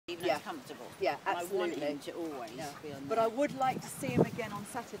most comfortable. Yeah, absolutely. I want him to always be on there. But I would like to see him again on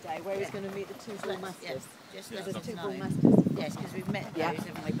Saturday, where he's going to meet the two bull mastiffs. There's two bull mastiffs. Yes, because we've met those,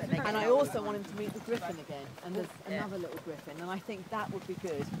 haven't we? But they and I also want him to meet the griffin again, and there's another little griffin, and I think that would be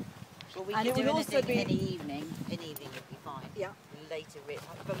good. Well, we and could it would do also be any evening. Any evening would be fine. Yeah. Later,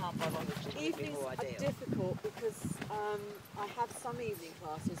 from 5:30 onwards would be Evenings more are ideal. difficult because I have some evening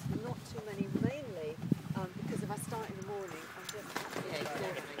classes, not too many, mainly because if I start in the morning, I'm just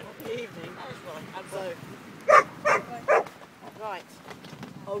in the evening. So, right.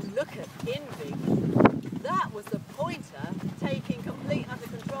 Oh, look at Invi. That was the pointer taking complete utter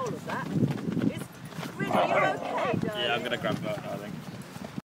control of that. It's really, you're okay, darling? Yeah, I'm going to grab that.